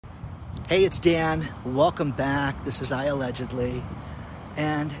Hey, it's Dan. Welcome back. This is I Allegedly.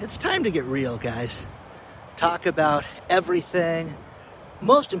 And it's time to get real, guys. Talk about everything,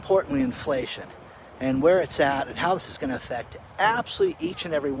 most importantly, inflation, and where it's at and how this is going to affect absolutely each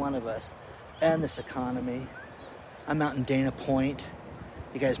and every one of us and this economy. I'm out in Dana Point.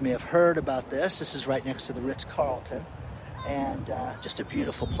 You guys may have heard about this. This is right next to the Ritz-Carlton. And just a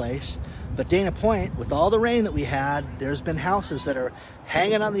beautiful place. But Dana Point, with all the rain that we had, there's been houses that are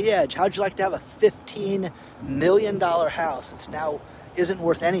hanging on the edge. How'd you like to have a $15 million house that's now isn't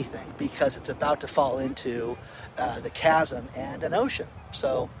worth anything because it's about to fall into the chasm and an ocean?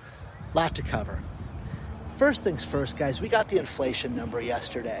 So, lot to cover. First things first, guys, we got the inflation number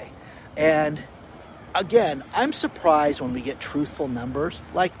yesterday. And again, I'm surprised when we get truthful numbers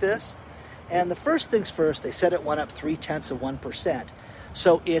like this. And the first things first, they said it went up 0.3%.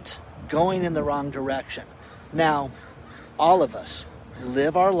 So it's going in the wrong direction. Now, all of us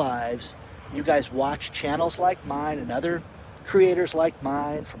live our lives. You guys watch channels like mine and other creators like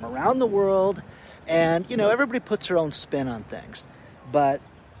mine from around the world. And, everybody puts their own spin on things. But,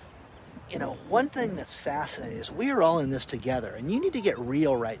 one thing that's fascinating is we are all in this together. And you need to get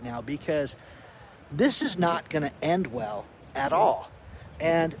real right now because this is not going to end well at all.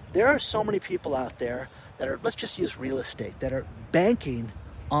 And there are so many people out there that are, let's just use real estate, that are banking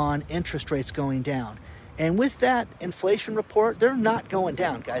on interest rates going down. And with that inflation report, they're not going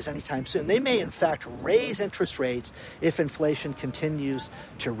down, guys, anytime soon. They may, in fact, raise interest rates if inflation continues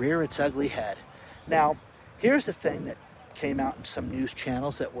to rear its ugly head. Now, here's the thing that came out in some news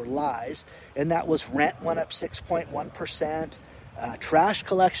channels that were lies, and that was rent went up 6.1%, trash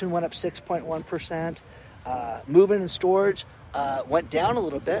collection went up 6.1%, moving and storage went down a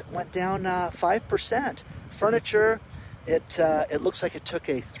little bit, went down 5%. Furniture, it looks like it took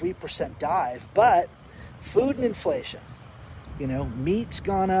a 3% dive, but food and inflation, meat's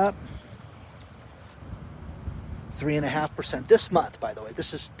gone up 3.5% this month, by the way.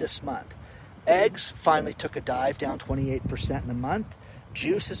 This is this month. Eggs finally took a dive, down 28% in a month.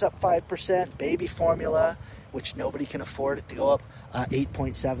 Juice is up 5%. Baby formula, which nobody can afford it, to go up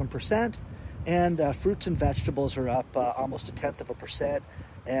 8.7%. And fruits and vegetables are up almost 0.1%.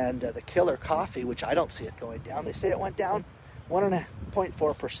 And the killer coffee, which I don't see it going down, they say it went down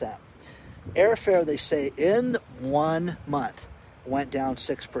 1.4%. Airfare, they say, in 1 month went down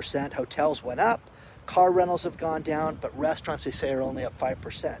 6%. Hotels went up. Car rentals have gone down. But restaurants, they say, are only up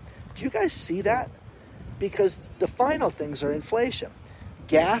 5%. Do you guys see that? Because the final things are inflation.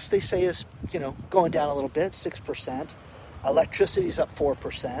 Gas, they say, is going down a little bit, 6%. Electricity's up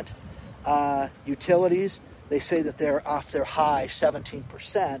 4%. Utilities, they say that they're off their high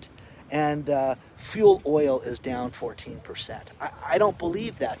 17%, and fuel oil is down 14%. I don't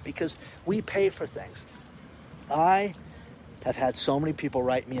believe that because we pay for things. I have had so many people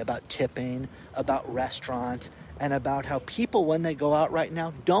write me about tipping, about restaurants, and about how people, when they go out right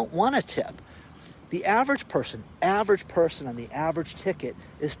now, don't want to tip. The average person on the average ticket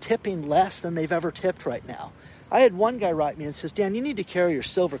is tipping less than they've ever tipped right now. I had one guy write me and says, Dan, you need to carry your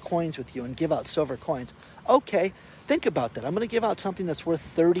silver coins with you and give out silver coins. Okay, think about that. I'm going to give out something that's worth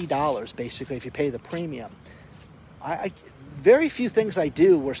 $30, basically, if you pay the premium. Very few things I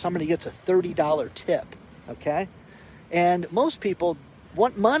do where somebody gets a $30 tip, okay? And most people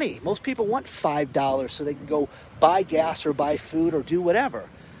want money. Most people want $5 so they can go buy gas or buy food or do whatever.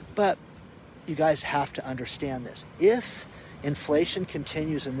 But you guys have to understand this. If inflation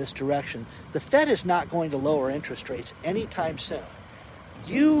continues in this direction, the Fed is not going to lower interest rates anytime soon.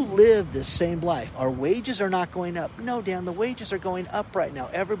 You live this same life. Our wages are not going up. No, Dan, the wages are going up right now.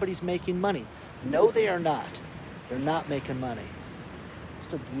 Everybody's making money. No, they are not. They're not making money.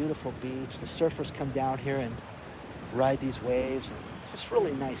 It's a beautiful beach. The surfers come down here and ride these waves. And it's a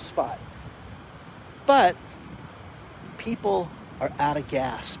really nice spot. But people are out of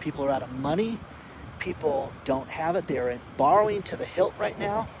gas. People are out of money. People don't have it. They're borrowing to the hilt right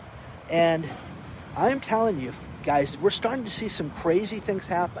now. And I'm telling you, guys, we're starting to see some crazy things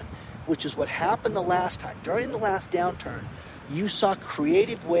happen, which is what happened the last time. During the last downturn, you saw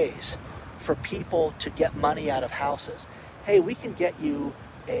creative ways for people to get money out of houses. Hey, we can get you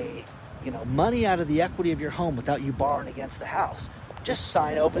money out of the equity of your home without you borrowing against the house. Just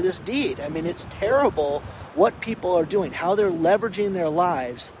sign over this deed. I mean, it's terrible what people are doing, how they're leveraging their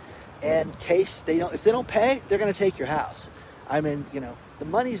lives. And in case if they don't pay, they're going to take your house. I mean, the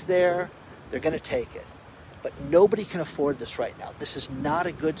money's there, they're going to take it. But nobody can afford this right now. This is not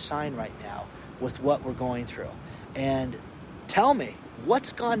a good sign right now with what we're going through. And tell me,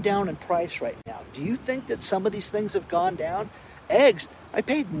 what's gone down in price right now? Do you think that some of these things have gone down? Eggs, I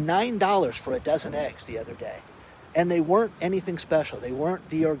paid $9 for a dozen eggs the other day. And they weren't anything special. They weren't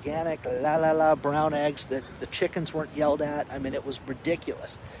the organic brown eggs that the chickens weren't yelled at. I mean, it was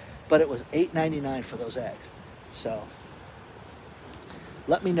ridiculous. But it was $8.99 for those eggs. So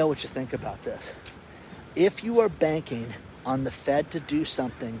let me know what you think about this. If you are banking on the Fed to do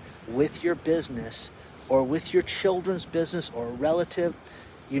something with your business or with your children's business or a relative,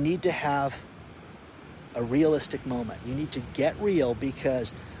 you need to have a realistic moment. You need to get real,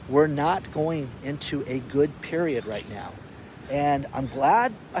 because we're not going into a good period right now. And I'm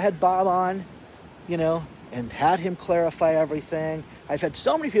glad I had Bob on, and had him clarify everything. I've had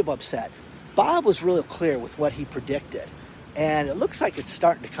so many people upset. Bob was really clear with what he predicted, and it looks like it's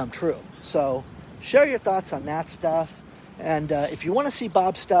starting to come true. So share your thoughts on that stuff. And if you want to see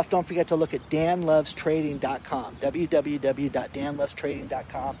Bob's stuff, don't forget to look at danlovestrading.com,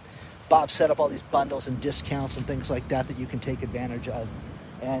 www.danlovestrading.com. Bob set up all these bundles and discounts and things like that you can take advantage of.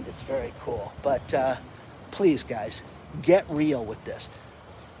 And it's very cool. But please, guys, get real with this.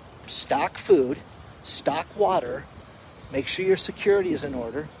 Stock food, stock water, make sure your security is in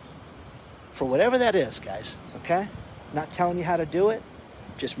order for whatever that is, guys, okay? Not telling you how to do it,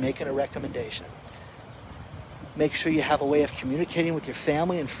 just making a recommendation. Make sure you have a way of communicating with your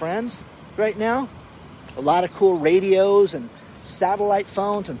family and friends right now. A lot of cool radios and satellite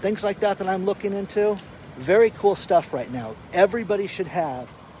phones and things like that I'm looking into. Very cool stuff right now. Everybody should have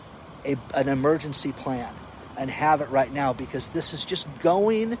an emergency plan and have it right now, because this is just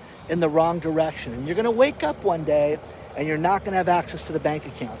going in the wrong direction. And you're going to wake up one day and you're not going to have access to the bank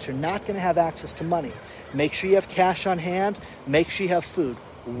accounts. You're not going to have access to money. Make sure you have cash on hand. Make sure you have food.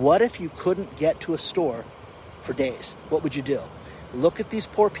 What if you couldn't get to a store for days? What would you do? Look at these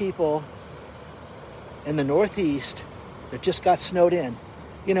poor people in the Northeast that just got snowed in.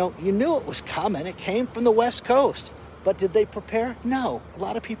 You knew it was coming. It came from the West Coast. But did they prepare? No, a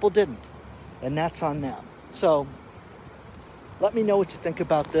lot of people didn't. And that's on them. So let me know what you think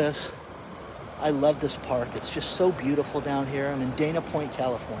about this. I love this park. It's just so beautiful down here. I'm in Dana Point,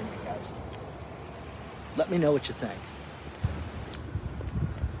 California, guys. Let me know what you think.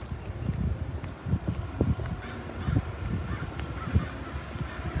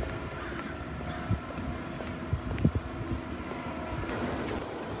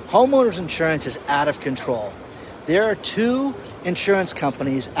 Homeowners insurance is out of control. There are two insurance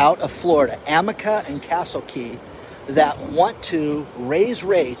companies out of Florida, Amica and Castle Key, that want to raise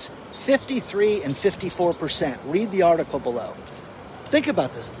rates 53 and 54%. Read the article below. Think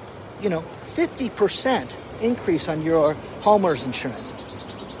about this. 50% increase on your homeowners insurance.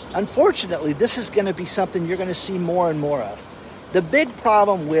 Unfortunately, this is going to be something you're going to see more and more of. The big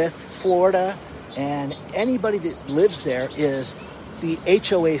problem with Florida and anybody that lives there is the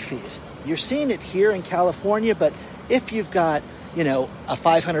HOA fees. You're seeing it here in California, but if you've got, a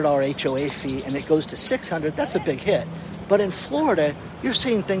 $500 HOA fee and it goes to $600, that's a big hit. But in Florida, you're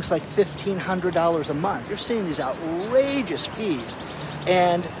seeing things like $1,500 a month. You're seeing these outrageous fees.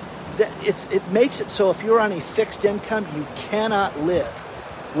 And it makes it so if you're on a fixed income, you cannot live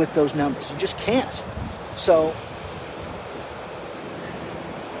with those numbers. You just can't. So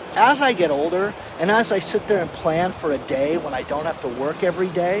as I get older and as I sit there and plan for a day when I don't have to work every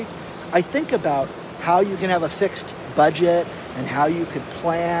day, I think about how you can have a fixed budget and how you could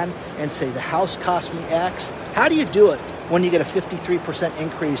plan and say the house cost me X. How do you do it when you get a 53%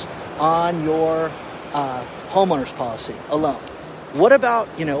 increase on your homeowner's policy alone? What about,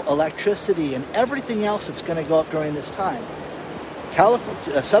 electricity and everything else that's going to go up during this time?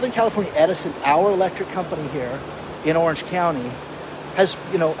 Southern California Edison, our electric company here in Orange County, has,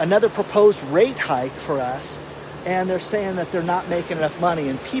 another proposed rate hike for us. And they're saying that they're not making enough money.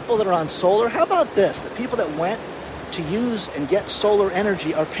 And people that are on solar, how about this? The people that went to use and get solar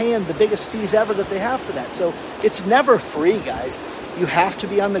energy are paying the biggest fees ever that they have for that. So it's never free, guys. You have to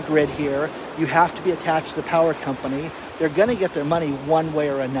be on the grid here. You have to be attached to the power company. They're going to get their money one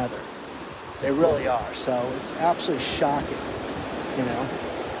way or another. They really are. So it's absolutely shocking,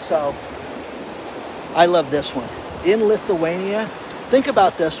 So I love this one. In Lithuania, think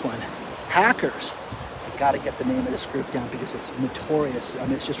about this one. Hackers. Got to get the name of this group down because it's notorious.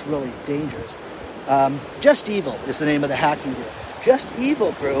 It's just really dangerous. Just Evil is the name of the hacking group. Just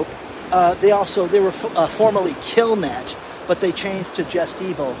Evil Group. They were formerly Killnet, but they changed to Just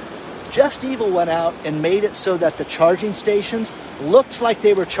Evil. Just Evil went out and made it so that the charging stations looked like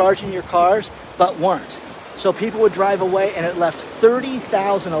they were charging your cars, but weren't. So people would drive away, and it left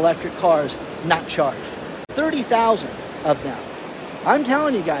 30,000 electric cars not charged. 30,000 of them. I'm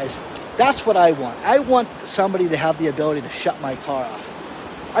telling you guys. That's what I want. I want somebody to have the ability to shut my car off.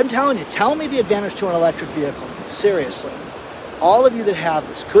 I'm telling you, tell me the advantage to an electric vehicle. Seriously. All of you that have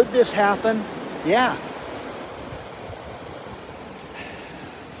this, could this happen? Yeah.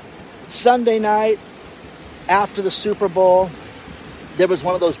 Sunday night, after the Super Bowl, there was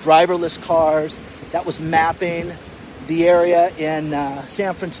one of those driverless cars that was mapping the area in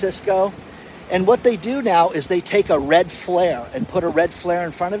San Francisco. And what they do now is they take a red flare and put a red flare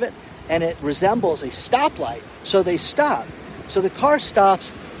in front of it, and it resembles a stoplight. So they stop. So the car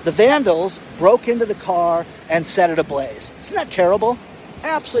stops. The vandals broke into the car and set it ablaze. Isn't that terrible?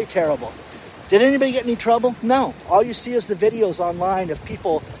 Absolutely terrible. Did anybody get any trouble? No. All you see is the videos online of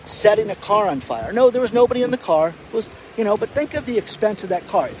people setting a car on fire. No, there was nobody in the car. It was, but think of the expense of that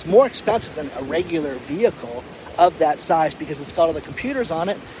car. It's more expensive than a regular vehicle of that size because it's got all the computers on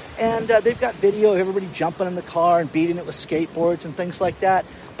it. And they've got video of everybody jumping in the car and beating it with skateboards and things like that.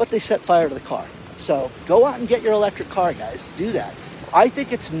 But they set fire to the car. So go out and get your electric car, guys. Do that. I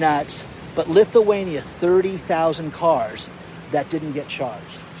think it's nuts, but Lithuania, 30,000 cars that didn't get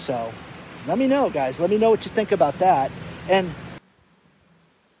charged. So let me know, guys. Let me know what you think about that. And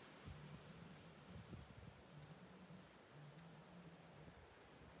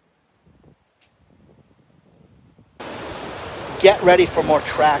get ready for more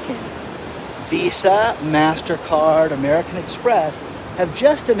tracking. Visa, MasterCard, American Express have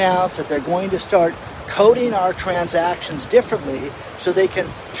just announced that they're going to start coding our transactions differently so they can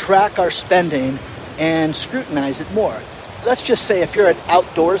track our spending and scrutinize it more. Let's just say if you're an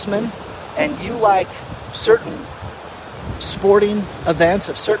outdoorsman and you like certain sporting events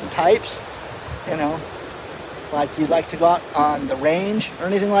of certain types, like you'd like to go out on the range or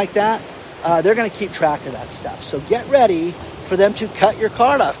anything like that, they're going to keep track of that stuff. So get ready for them to cut your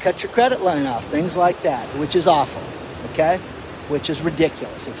card off, cut your credit line off, things like that, which is awful, okay? Which is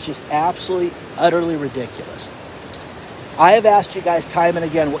ridiculous. It's just absolutely, utterly ridiculous. I have asked you guys time and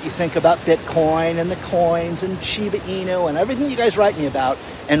again what you think about Bitcoin and the coins and Shiba Inu and everything you guys write me about,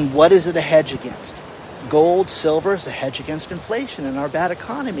 and what is it a hedge against? Gold, silver is a hedge against inflation and our bad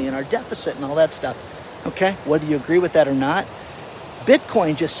economy and our deficit and all that stuff. Okay, whether you agree with that or not,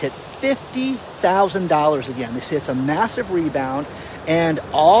 Bitcoin just hit $50,000 again. They say it's a massive rebound, and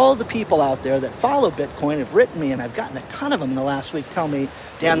all the people out there that follow Bitcoin have written me, and I've gotten a ton of them in the last week, tell me,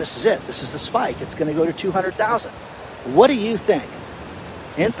 Dan, this is it. This is the spike. It's going to go to 200,000. What do you think?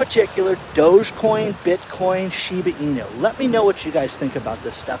 In particular, Dogecoin, Bitcoin, Shiba Inu. Let me know what you guys think about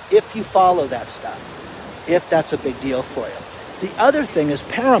this stuff, if you follow that stuff, if that's a big deal for you. The other thing is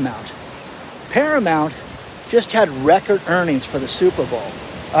Paramount. Paramount just had record earnings for the Super Bowl.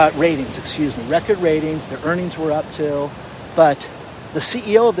 Record ratings. Their earnings were up too. But the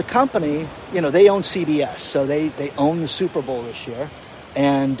CEO of the company, they own CBS, so they own the Super Bowl this year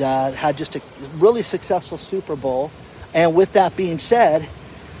and had just a really successful Super Bowl. And with that being said,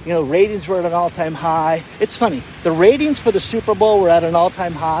 ratings were at an all-time high. It's funny. The ratings for the Super Bowl were at an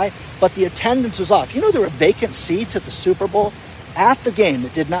all-time high, but the attendance was off. There were vacant seats at the Super Bowl at the game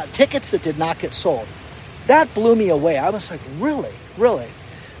tickets that did not get sold. That blew me away. I was like, really? Really?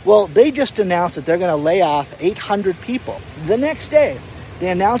 Well, they just announced that they're going to lay off 800 people. The next day,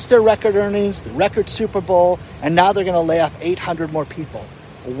 they announced their record earnings, the record Super Bowl, and now they're going to lay off 800 more people.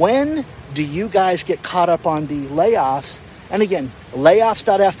 When do you guys get caught up on the layoffs? And again,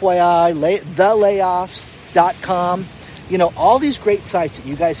 layoffs.fyi, thelayoffs.com, all these great sites that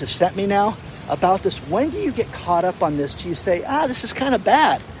you guys have sent me now about this. When do you get caught up on this? Do you say, this is kind of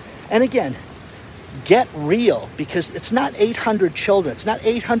bad? And again, get real, because it's not 800 children. It's not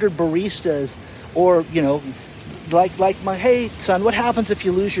 800 baristas or, like my, hey, son, what happens if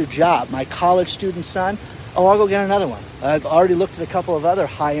you lose your job? My college student son, I'll go get another one. I've already looked at a couple of other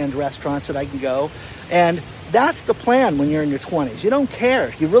high-end restaurants that I can go. And that's the plan when you're in your 20s. You don't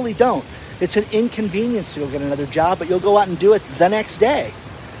care. You really don't. It's an inconvenience to go get another job, but you'll go out and do it the next day.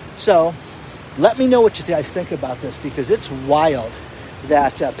 So let me know what you guys think about this, because it's wild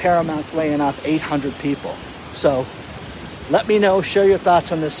that Paramount's laying off 800 people. So let me know, share your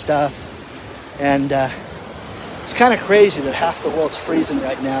thoughts on this stuff. And it's kind of crazy that half the world's freezing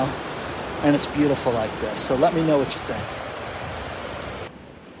right now, and it's beautiful like this. So let me know what you think.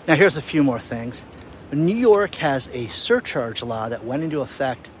 Now here's a few more things. New York has a surcharge law that went into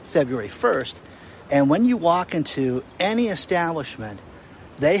effect February 1st. And when you walk into any establishment,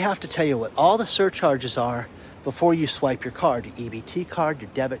 they have to tell you what all the surcharges are before you swipe your card, your EBT card, your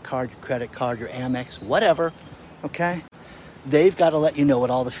debit card, your credit card, your Amex, whatever, okay? They've got to let you know what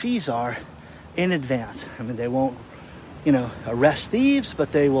all the fees are in advance. I mean, they won't, arrest thieves,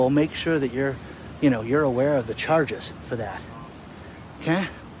 but they will make sure that you're aware of the charges for that, okay?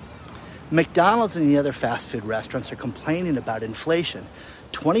 McDonald's and the other fast food restaurants are complaining about inflation.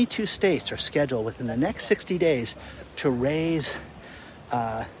 22 states are scheduled within the next 60 days to raise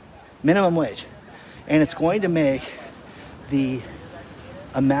minimum wage. And it's going to make the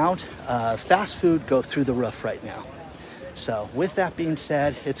amount of fast food go through the roof right now. So with that being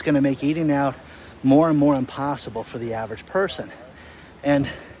said, it's going to make eating out more and more impossible for the average person. And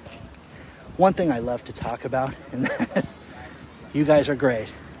one thing I love to talk about, and you guys are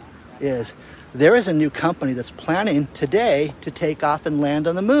great, is there is a new company that's planning today to take off and land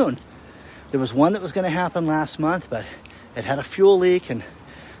on the moon. There was one that was going to happen last month, but it had a fuel leak, and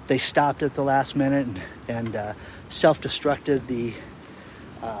they stopped at the last minute and self-destructed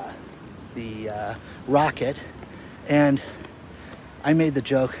the rocket. And I made the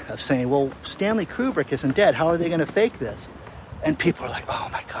joke of saying, well, Stanley Kubrick isn't dead. How are they going to fake this? And people are like, oh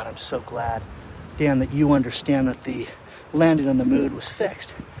my God, I'm so glad, Dan, that you understand that the landing on the moon was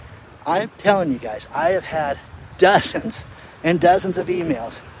fixed. I'm telling you guys, I have had dozens and dozens of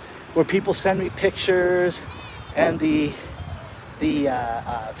emails where people send me pictures and the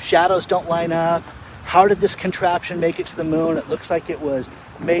shadows don't line up. How did this contraption make it to the moon? It looks like it was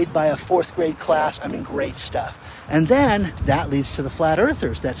made by a 4th grade class. I mean, great stuff. And then that leads to the flat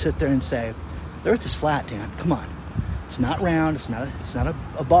earthers that sit there and say, the earth is flat, Dan. Come on. It's not round. It's not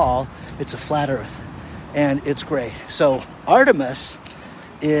a ball. It's a flat earth. And it's great. So Artemis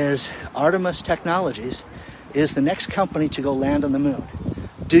Technologies is the next company to go land on the moon.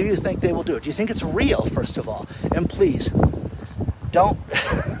 Do you think they will do it? Do you think it's real, first of all? And please, don't...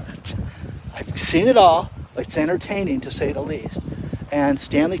 I've seen it all. It's entertaining, to say the least. And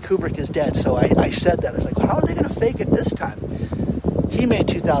Stanley Kubrick is dead, so I said that. I was like, well, how are they going to fake it this time? He made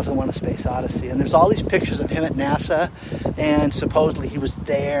 2001: A Space Odyssey, and there's all these pictures of him at NASA, and supposedly he was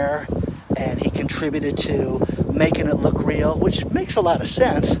there, and he contributed to making it look real, which makes a lot of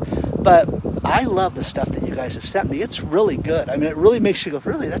sense. But I love the stuff that you guys have sent me. It's really good. I mean, it really makes you go,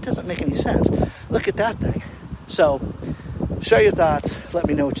 really? That doesn't make any sense. Look at that thing. So, share your thoughts. Let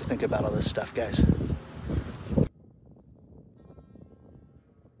me know what you think about all this stuff, guys.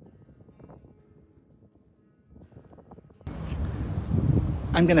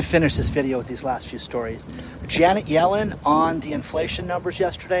 I'm going to finish this video with these last few stories. Janet Yellen on the inflation numbers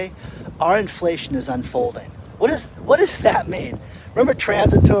yesterday. Our inflation is unfolding. What does that mean? Remember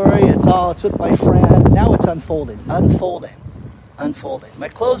transitory, it's with my friend. Now it's unfolding. Unfolding. My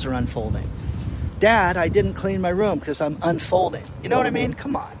clothes are unfolding. Dad, I didn't clean my room because I'm unfolding. You know what I mean?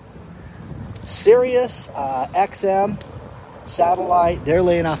 Come on. Sirius XM Satellite, they're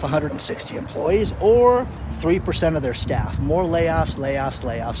laying off 160 employees, or 3% of their staff. More layoffs.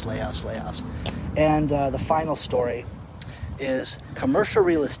 And the final story is commercial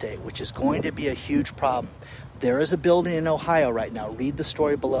real estate, which is going to be a huge problem. There is a building in Ohio right now. Read the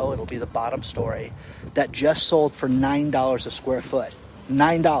story below. It'll be the bottom story. That just sold for $9 a square foot.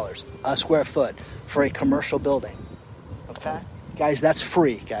 $9 a square foot for a commercial building. Okay? Guys, that's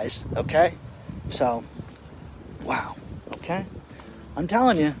free, guys. Okay? So, wow. Okay? I'm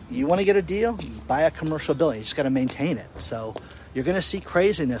telling you, you want to get a deal? Buy a commercial building. You just got to maintain it. So you're going to see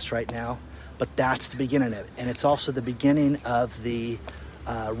craziness right now, but that's the beginning of it. And it's also the beginning of the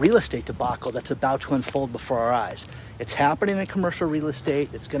real estate debacle that's about to unfold before our eyes. It's happening in commercial real estate.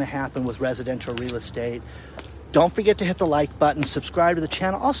 It's going to happen with residential real estate. Don't forget to hit the like button, subscribe to the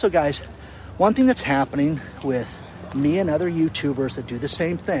channel. Also, guys, one thing that's happening with me and other YouTubers that do the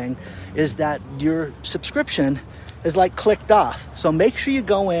same thing is that your subscription is like clicked off. So make sure you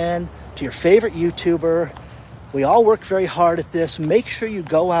go in to your favorite YouTuber. We all work very hard at this. Make sure you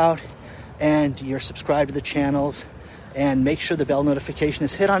go out and you're subscribed to the channels, and make sure the bell notification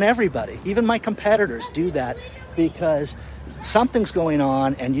is hit on everybody. Even my competitors do that, because something's going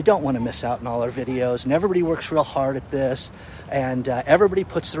on and you don't want to miss out on all our videos. And everybody works real hard at this, and everybody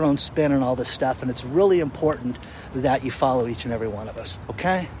puts their own spin on all this stuff. And it's really important that you follow each and every one of us.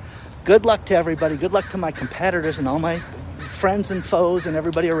 Okay? Good luck to everybody. Good luck to my competitors and all my friends and foes and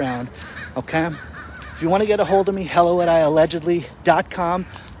everybody around. Okay? If you want to get a hold of me, hello@iallegedly.com.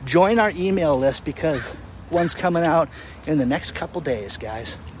 Join our email list, because one's coming out in the next couple days,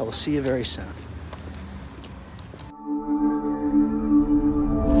 guys. I will see you very soon.